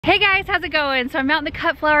Hey guys, how's it going? So I'm out in the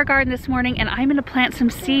cut flower garden this morning and I'm gonna plant some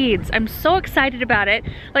seeds. I'm so excited about it.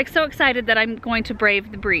 Like so excited that I'm going to brave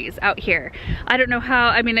the breeze out here. I don't know how,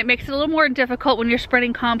 I mean it makes it a little more difficult when you're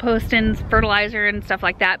spreading compost and fertilizer and stuff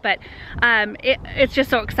like that, but it's just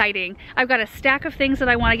so exciting. I've got a stack of things that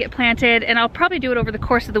I wanna get planted and I'll probably do it over the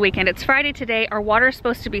course of the weekend. It's Friday today. Our water is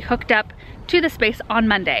supposed to be hooked up to the space on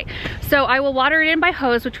Monday. So I will water it in by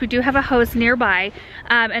hose, which we do have a hose nearby,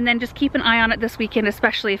 and then just keep an eye on it this weekend,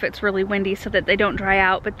 especially if it's really windy so that they don't dry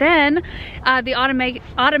out. But then the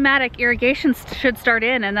automatic irrigation should start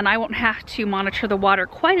in and then I won't have to monitor the water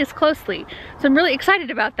quite as closely. So I'm really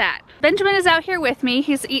excited about that. Benjamin is out here with me.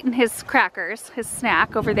 He's eating his crackers, his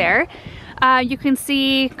snack over there. You can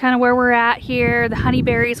see kind of where we're at here. The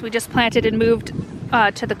honeyberries we just planted and moved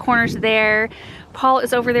to the corners there. Paul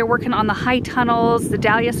is over there working on the high tunnels. The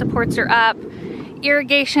dahlia supports are up.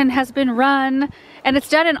 Irrigation has been run and it's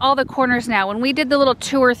done in all the corners now. When we did the little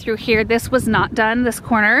tour through here, this was not done, this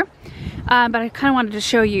corner, but I kind of wanted to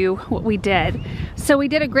show you what we did. So we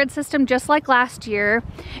did a grid system just like last year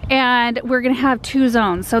and we're gonna have two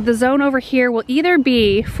zones. So the zone over here will either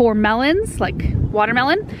be for melons, like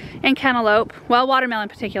watermelon and cantaloupe, well watermelon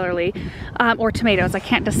particularly, or tomatoes, I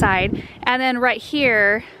can't decide. And then right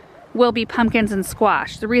here will be pumpkins and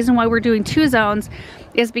squash. The reason why we're doing two zones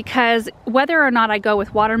is because whether or not I go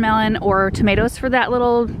with watermelon or tomatoes for that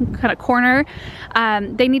little kind of corner,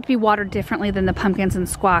 they need to be watered differently than the pumpkins and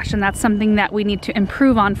squash, and that's something that we need to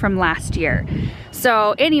improve on from last year.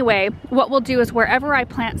 So anyway, what we'll do is wherever I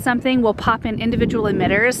plant something, we'll pop in individual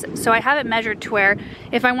emitters. So I have it measured to where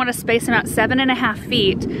if I want to space them out 7.5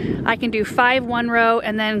 feet, I can do 5 one row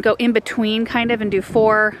and then go in between kind of and do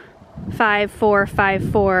 4, 5, 4,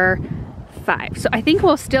 5, 4, 5. So I think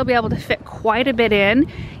we'll still be able to fit quite a bit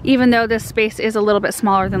in, even though this space is a little bit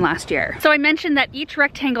smaller than last year. So I mentioned that each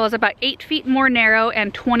rectangle is about 8 feet more narrow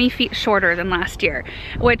and 20 feet shorter than last year,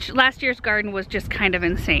 which last year's garden was just kind of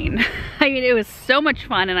insane. I mean, it was so much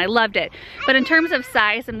fun and I loved it. But in terms of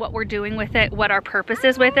size and what we're doing with it, what our purpose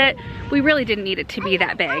is with it, we really didn't need it to be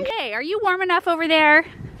that big. Hey, are you warm enough over there?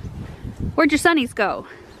 Where'd your sunnies go?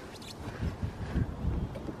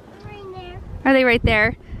 Are they right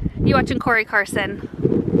there? You watching Corey Carson?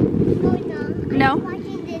 No? I'm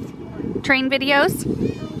watching this one. Train videos?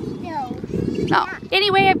 No. Oh.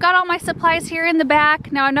 Anyway, I've got all my supplies here in the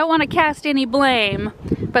back. Now I don't want to cast any blame,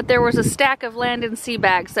 but there was a stack of land and sea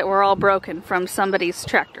bags that were all broken from somebody's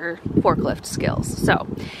tractor forklift skills. So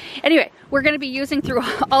anyway, we're going to be using through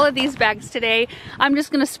all of these bags today. I'm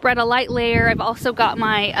just going to spread a light layer. I've also got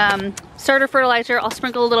my starter fertilizer. I'll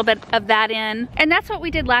sprinkle a little bit of that in. And that's what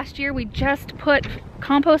we did last year. We just put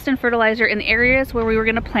compost and fertilizer in the areas where we were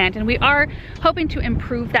going to plant, and we are hoping to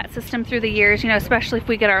improve that system through the years, you know, especially if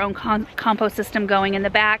we get our own compost system going in the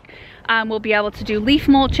back. We'll be able to do leaf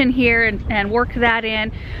mulch in here and work that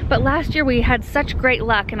in. But last year we had such great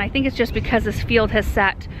luck, and I think it's just because this field has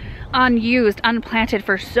sat unused, unplanted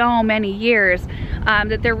for so many years,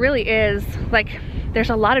 that there really is, like, there's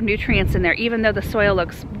a lot of nutrients in there, even though the soil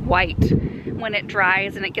looks white when it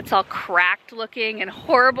dries and it gets all cracked looking and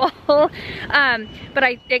horrible. But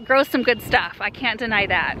it grows some good stuff. I can't deny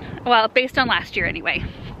that. Well, based on last year anyway.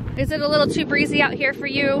 Is it a little too breezy out here for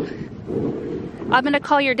you? I'm gonna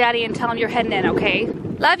call your daddy and tell him you're heading in, okay?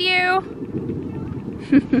 Love you!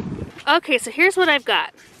 Okay, so here's what I've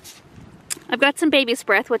got. I've got some baby's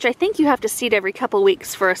breath, which I think you have to seed every couple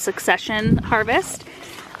weeks for a succession harvest.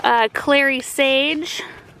 Clary sage,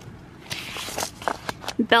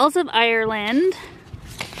 bells of Ireland,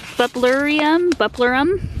 bupleurum,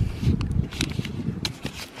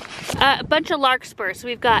 a bunch of larkspur. So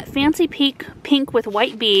we've got fancy pink with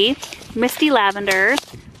white bee, misty lavender,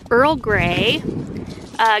 Earl Grey,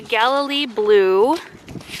 Galilee blue,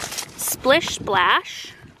 splish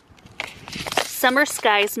splash, summer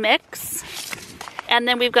skies mix, and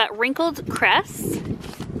then we've got wrinkled cress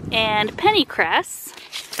and penny cress.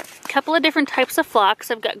 A couple of different types of phlox.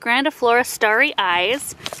 I've got grandiflora starry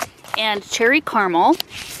eyes and cherry caramel.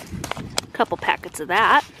 A couple packets of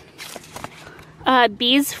that.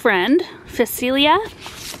 Bee's friend, Phacelia,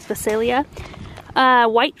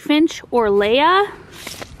 white finch Orlea,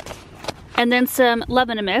 and then some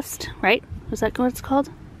Lebanon right? Is that what it's called?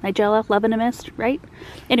 Nigella, Lebanon right?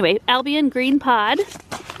 Anyway, Albion green pod,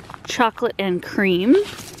 chocolate and cream.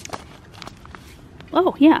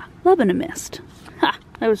 Oh yeah, Lebanon mist. Ha,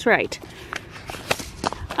 I was right.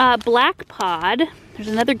 Black pod, there's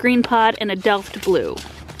another green pod and a Delft blue.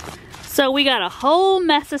 So we got a whole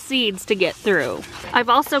mess of seeds to get through. I've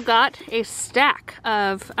also got a stack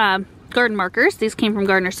of garden markers. These came from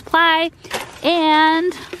Gardener Supply.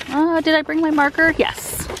 And did I bring my marker?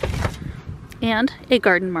 Yes. and a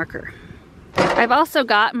garden marker. I've also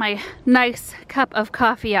got my nice cup of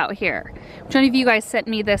coffee out here. Many of you guys sent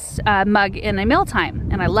me this mug in a mealtime,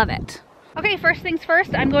 and I love it. Okay, first things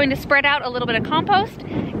first, I'm going to spread out a little bit of compost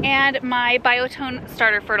and my Biotone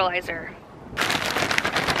starter fertilizer.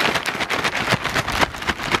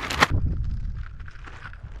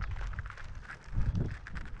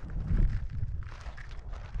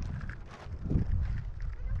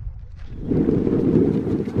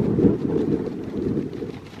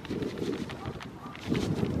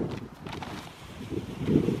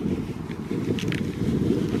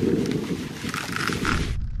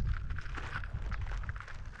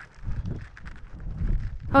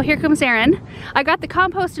 Oh, here comes Erin. I got the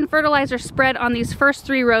compost and fertilizer spread on these first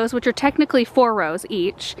 3 rows, which are technically 4 rows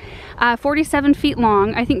each, 47 feet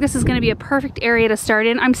long. I think this is going to be a perfect area to start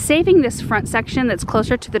in. I'm saving this front section that's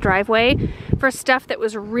closer to the driveway for stuff that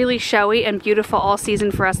was really showy and beautiful all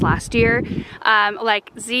season for us last year, like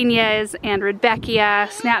zinnias and rudbeckia,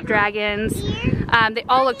 snapdragons. They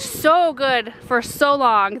all looked so good for so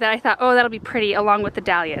long that I thought, oh, that'll be pretty along with the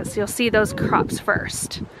dahlias. You'll see those crops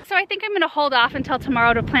first. So I think I'm gonna hold off until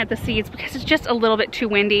tomorrow to plant the seeds because it's just a little bit too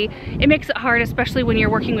windy. It makes it hard, especially when you're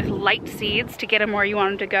working with light seeds, to get them where you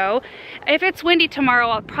want them to go. If it's windy tomorrow,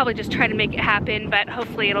 I'll probably just try to make it happen, but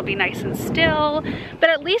hopefully it'll be nice and still. But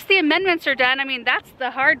at least the amendments are done. I mean, that's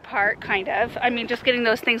the hard part, kind of. I mean, just getting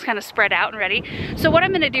those things kind of spread out and ready. So what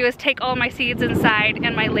I'm gonna do is take all my seeds inside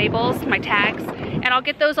and my labels, my tags, and I'll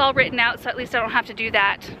get those all written out so at least I don't have to do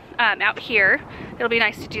that out here. It'll be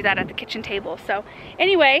nice to do that at the kitchen table. So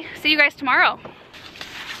anyway, see you guys tomorrow.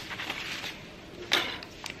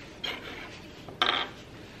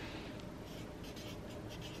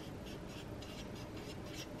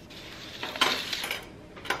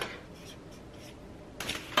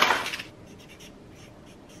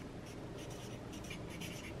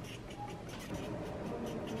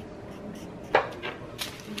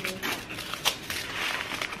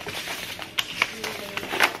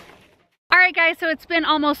 Alright guys, so it's been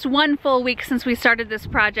almost 1 full week since we started this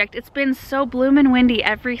project. It's been so bloomin' windy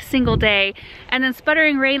every single day, and then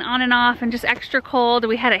sputtering rain on and off and just extra cold.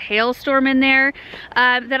 We had a hailstorm in there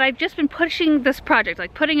that I've just been pushing this project,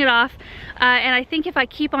 like putting it off, and I think if I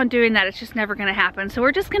keep on doing that, it's just never gonna happen. So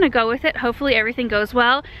we're just gonna go with it. Hopefully everything goes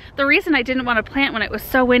well. The reason I didn't want to plant when it was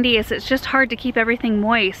so windy is it's just hard to keep everything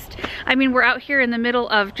moist. I mean, we're out here in the middle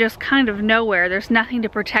of just kind of nowhere. There's nothing to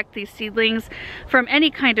protect these seedlings from any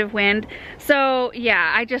kind of wind. So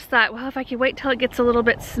yeah, I just thought, well, if I could wait till it gets a little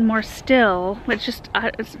bit more still, which just,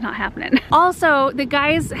 it's not happening. Also, the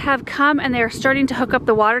guys have come and they're starting to hook up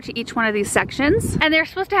the water to each one of these sections. And they're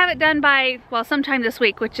supposed to have it done by, well, sometime this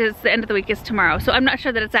week, which is the end of the week is tomorrow. So I'm not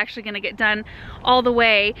sure that it's actually gonna get done all the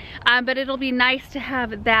way, but it'll be nice to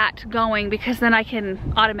have that going because then I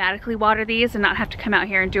can automatically water these and not have to come out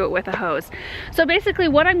here and do it with a hose. So basically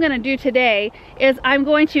what I'm gonna do today is I'm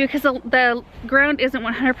going to, because the ground isn't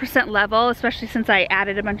 100% level, especially since I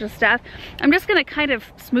added a bunch of stuff, I'm just gonna kind of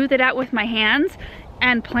smooth it out with my hands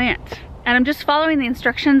and plant. And I'm just following the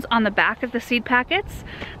instructions on the back of the seed packets.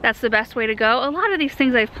 That's the best way to go. A lot of these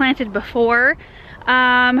things I've planted before,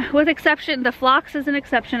 with exception, the phlox is an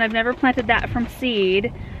exception. I've never planted that from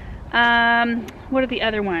seed. What are the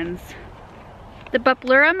other ones? The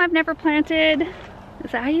buplurum I've never planted.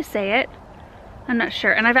 Is that how you say it? I'm not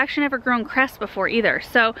sure. And I've actually never grown cress before either.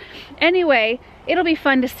 So anyway, it'll be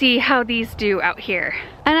fun to see how these do out here.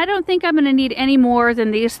 And I don't think I'm gonna need any more than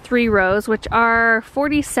these 3 rows, which are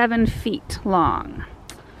 47 feet long,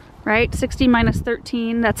 right? 60 minus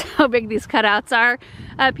 13, that's how big these cutouts are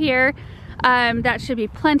up here. That should be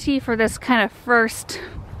plenty for this kind of first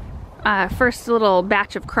little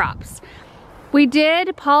batch of crops.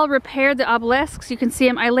 Paul repaired the obelisks. You can see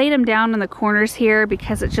them. I laid them down in the corners here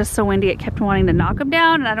because it's just so windy it kept wanting to knock them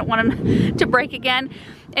down and I don't want them to break again.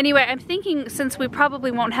 Anyway, I'm thinking since we probably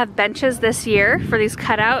won't have benches this year for these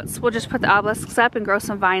cutouts, we'll just put the obelisks up and grow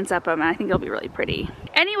some vines up them, and I think it'll be really pretty.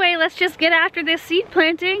 Anyway, let's just get after this seed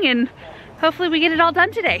planting and hopefully we get it all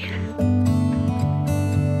done today.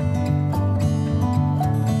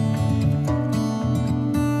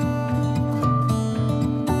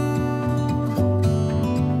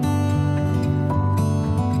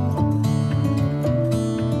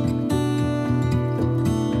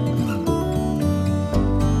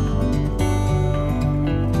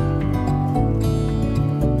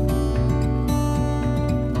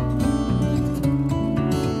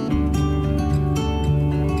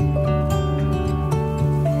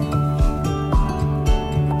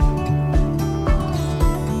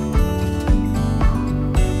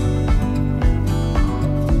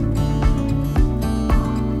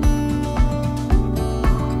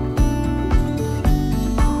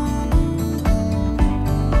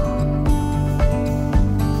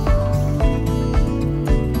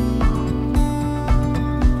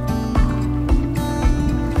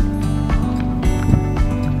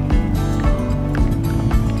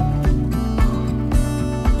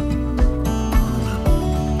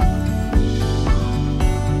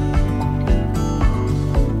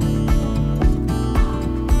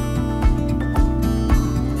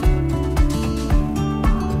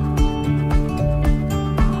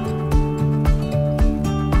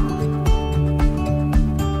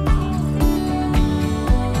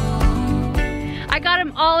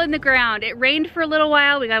 all in the ground. It rained for a little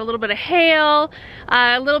while. We got a little bit of hail,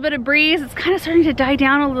 a little bit of breeze. It's kind of starting to die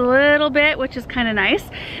down a little bit, which is kind of nice.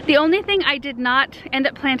 The only thing I did not end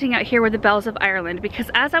up planting out here were the bells of Ireland,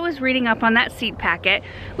 because as I was reading up on that seed packet,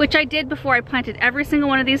 which I did before I planted every single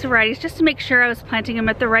one of these varieties, just to make sure I was planting them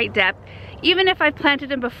at the right depth. Even if I've planted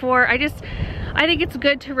them before, I think it's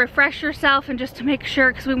good to refresh yourself and just to make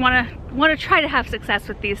sure, because we want to try to have success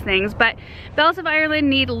with these things. But bells of Ireland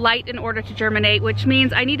need light in order to germinate, which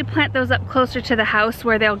means I need to plant those up closer to the house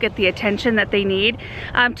where they'll get the attention that they need.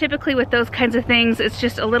 Typically with those kinds of things, it's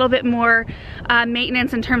just a little bit more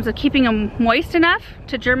maintenance in terms of keeping them moist enough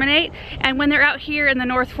to germinate. And when they're out here in the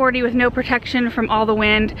North 40 with no protection from all the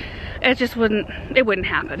wind, it wouldn't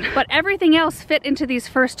happen. But everything else fit into these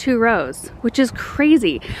first 2 rows, which is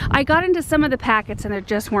crazy. I got into some of the packets and there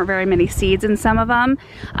just weren't very many seeds in some of them.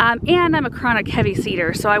 And I'm a chronic heavy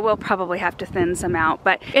seeder, so I will probably have to thin some out.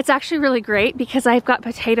 But it's actually really great because I've got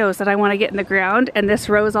potatoes that I want to get in the ground, and this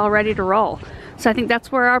row is all ready to roll. So I think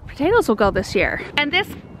that's where our potatoes will go this year. And this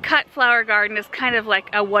cut flower garden is kind of like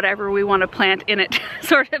a whatever we want to plant in it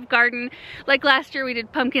sort of garden. Like last year we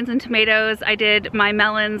did pumpkins and tomatoes. I did my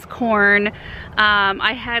melons, corn.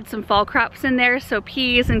 I had some fall crops in there, so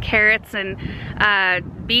peas and carrots and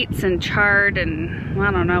beets and chard and I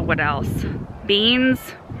don't know what else. Beans.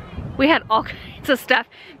 We had all kinds of stuff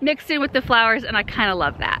mixed in with the flowers, and I kind of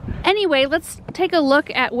love that. Anyway, let's take a look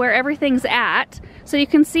at where everything's at. So you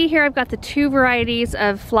can see here I've got the 2 varieties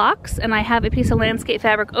of phlox, and I have a piece of landscape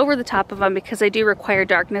fabric over the top of them because they do require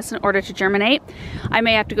darkness in order to germinate. I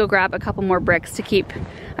may have to go grab a couple more bricks to keep,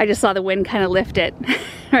 I just saw the wind kind of lift it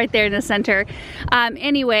right there in the center.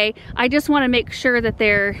 Anyway, I just want to make sure that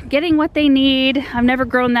they're getting what they need. I've never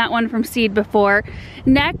grown that one from seed before.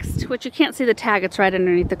 Next, which you can't see the tag, it's right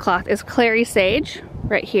underneath the cloth, is clary sage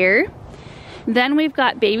right here. Then we've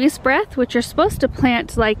got baby's breath, which you're supposed to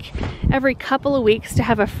plant like every couple of weeks to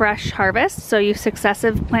have a fresh harvest. So you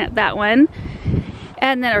successive plant that one,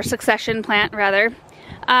 and then, or succession plant rather.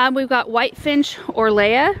 We've got white finch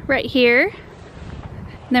orlea right here.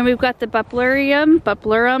 And then we've got the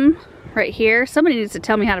buplurum right here. Somebody needs to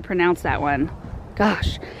tell me how to pronounce that one.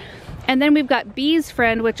 Gosh. And then we've got bee's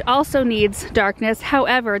friend, which also needs darkness.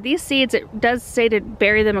 However, these seeds, it does say to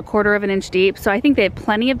bury them 1/4 of an inch deep, so I think they have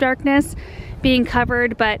plenty of darkness being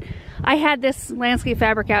covered. But I had this landscape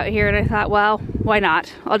fabric out here and I thought, well, why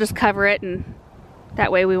not? I'll just cover it, and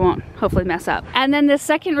that way we won't hopefully mess up. And then the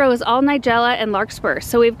second row is all Nigella and larkspur.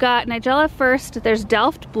 So we've got Nigella first. There's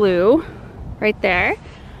Delft blue right there.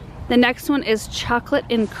 The next one is chocolate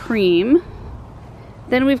and cream.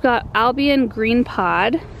 Then we've got Albion green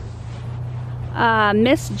pod,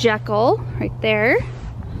 Miss Jekyll right there,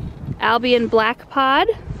 Albion black pod,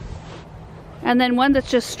 and then one that's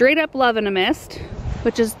just straight up love in a mist,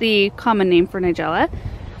 which is the common name for Nigella.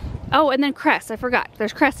 Oh, and then cress, I forgot.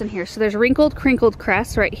 There's cress in here. So there's wrinkled, crinkled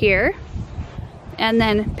cress right here, and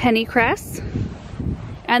then penny cress,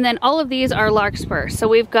 and then all of these are larkspur. So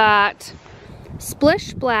we've got Splish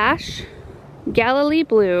Splash, Galilee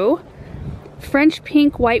blue, French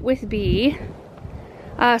pink white with bee,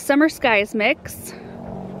 Summer Skies mix,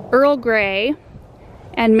 Earl Grey,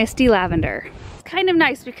 and Misty Lavender. It's kind of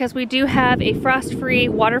nice because we do have a frost-free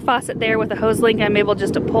water faucet there with a hose link. I'm able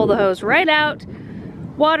just to pull the hose right out,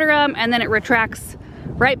 water them, and then it retracts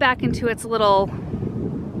right back into its little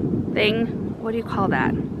thing. What do you call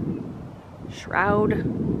that?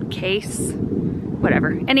 Shroud? Case?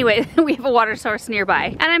 Whatever. Anyway, we have a water source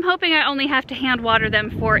nearby. And I'm hoping I only have to hand water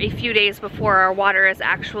them for a few days before our water is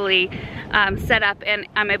actually set up and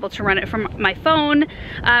I'm able to run it from my phone,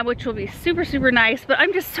 which will be super, super nice. But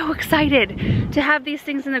I'm just so excited to have these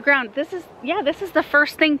things in the ground. This is the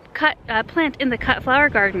first thing plant in the cut flower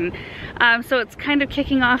garden. So it's kind of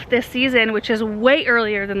kicking off this season, which is way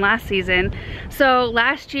earlier than last season. So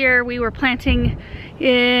last year we were planting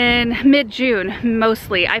in mid-June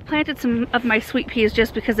mostly. I planted some of my sweet peas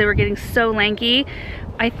just because they were getting so lanky.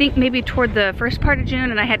 I think maybe toward the first part of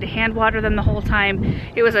June, and I had to hand water them the whole time.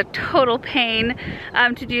 It was a total pain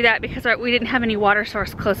to do that because we didn't have any water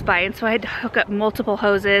source close by, and so I had to hook up multiple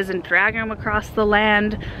hoses and drag them across the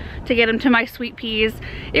land to get them to my sweet peas.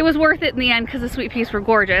 It was worth it in the end because the sweet peas were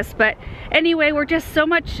gorgeous. But anyway, we're just so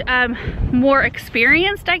much more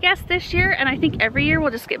experienced, I guess, this year, and I think every year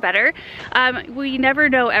we'll just get better. We never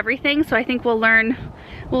know everything, so I think we'll learn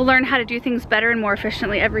how to do things better and more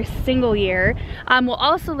efficiently every single year.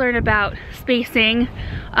 We'll also learn about spacing,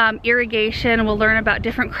 irrigation. We'll learn about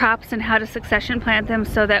different crops and how to succession plant them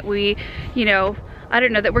so that we, I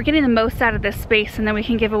don't know, that we're getting the most out of this space, and then we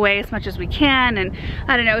can give away as much as we can. And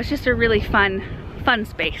I don't know, it's just a really fun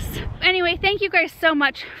space. Anyway, thank you guys so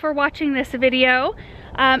much for watching this video.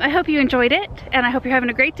 I hope you enjoyed it, and I hope you're having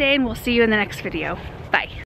a great day, and we'll see you in the next video. Bye.